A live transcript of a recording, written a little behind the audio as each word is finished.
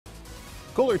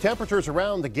Cooler temperatures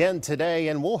around again today,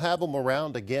 and we'll have them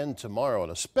around again tomorrow,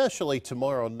 and especially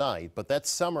tomorrow night. But that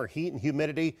summer heat and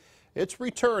humidity, it's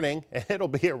returning, and it'll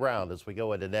be around as we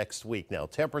go into next week. Now,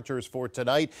 temperatures for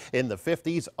tonight in the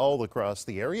 50s all across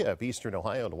the area of eastern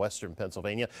Ohio and western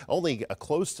Pennsylvania. Only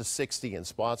close to 60 in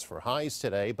spots for highs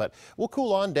today, but we'll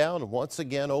cool on down once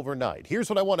again overnight. Here's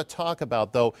what I want to talk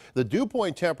about, though. The dew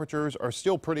point temperatures are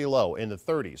still pretty low in the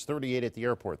 30s, 38 at the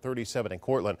airport, 37 in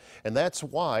Cortland, and that's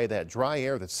why that dry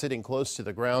air that's sitting close to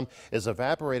the ground is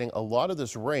evaporating a lot of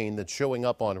this rain that's showing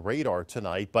up on radar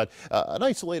tonight. But an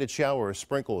isolated shower or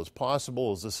sprinkle is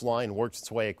possible as this line works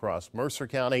its way across Mercer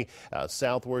County,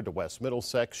 southward to West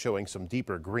Middlesex, showing some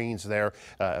deeper greens there,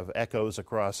 echoes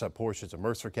across portions of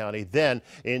Mercer County, then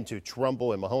into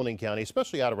Trumbull and Mahoning County,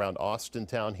 especially out around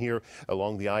Austintown here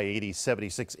along the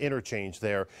I-80-76 interchange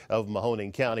there of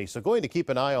Mahoning County. So going to keep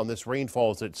an eye on this rainfall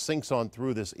as it sinks on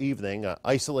through this evening.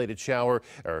 Isolated shower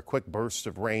or a quick burst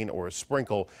of rain or a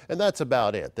sprinkle, and that's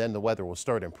about it. Then the weather will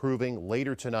start improving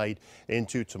later tonight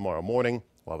into tomorrow morning.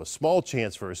 We'll have a small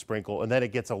chance for a sprinkle, and then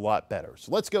it gets a lot better.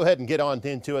 So let's go ahead and get on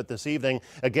into it this evening.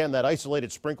 Again, that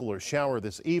isolated sprinkle or shower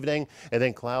this evening, and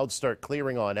then clouds start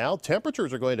clearing on out.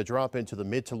 Temperatures are going to drop into the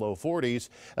mid to low 40s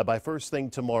by first thing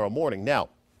tomorrow morning. Now,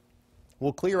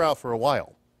 we'll clear out for a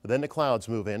while. Then the clouds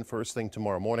move in first thing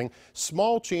tomorrow morning.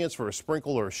 Small chance for a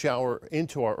sprinkle or a shower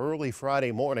into our early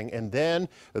Friday morning, and then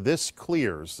this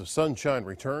clears. The sunshine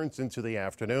returns into the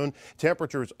afternoon.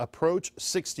 Temperatures approach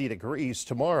 60 degrees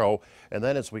tomorrow, and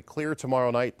then as we clear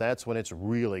tomorrow night, that's when it's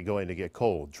really going to get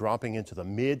cold, dropping into the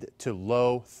mid to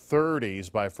low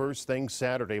 30s by first thing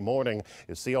Saturday morning.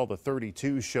 You see all the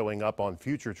 32s showing up on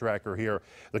Future Tracker here.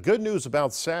 The good news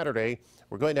about Saturday,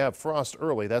 we're going to have frost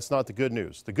early. That's not the good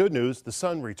news. The good news, the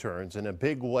sun returns in a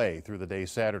big way through the day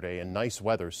Saturday and nice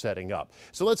weather setting up.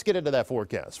 So let's get into that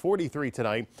forecast. 43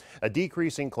 tonight, a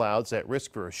decreasing clouds at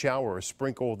risk for a shower or a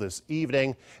sprinkle this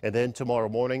evening. And then tomorrow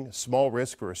morning, small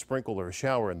risk for a sprinkle or a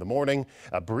shower in the morning.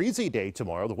 A breezy day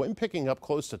tomorrow, the wind picking up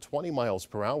close to 20 miles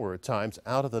per hour at times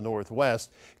out of the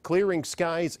northwest. Clearing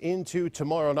skies into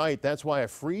tomorrow night. That's why a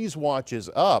freeze watch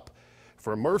is up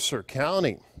for Mercer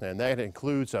County, and that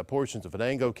includes portions of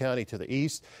Venango County to the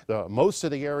east. Most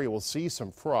of the area will see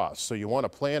some frost, so you want to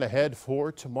plan ahead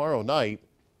for tomorrow night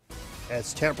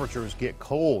as temperatures get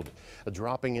cold,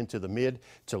 dropping into the mid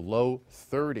to low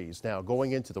 30s. Now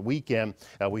going into the weekend,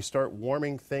 we start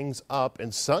warming things up,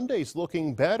 and Sunday's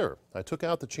looking better. I took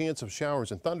out the chance of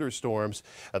showers and thunderstorms.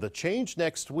 The change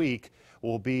next week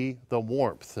will be the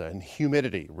warmth and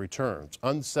humidity returns.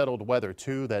 Unsettled weather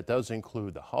too. That does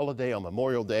include the holiday on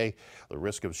Memorial Day, the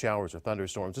risk of showers or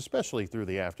thunderstorms, especially through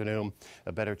the afternoon.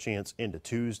 A better chance into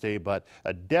Tuesday, but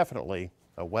definitely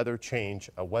a weather change,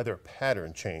 a weather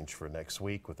pattern change for next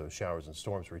week with those showers and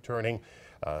storms returning.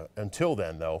 Until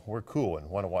then, though, we're cool and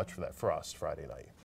want to watch for that frost Friday night.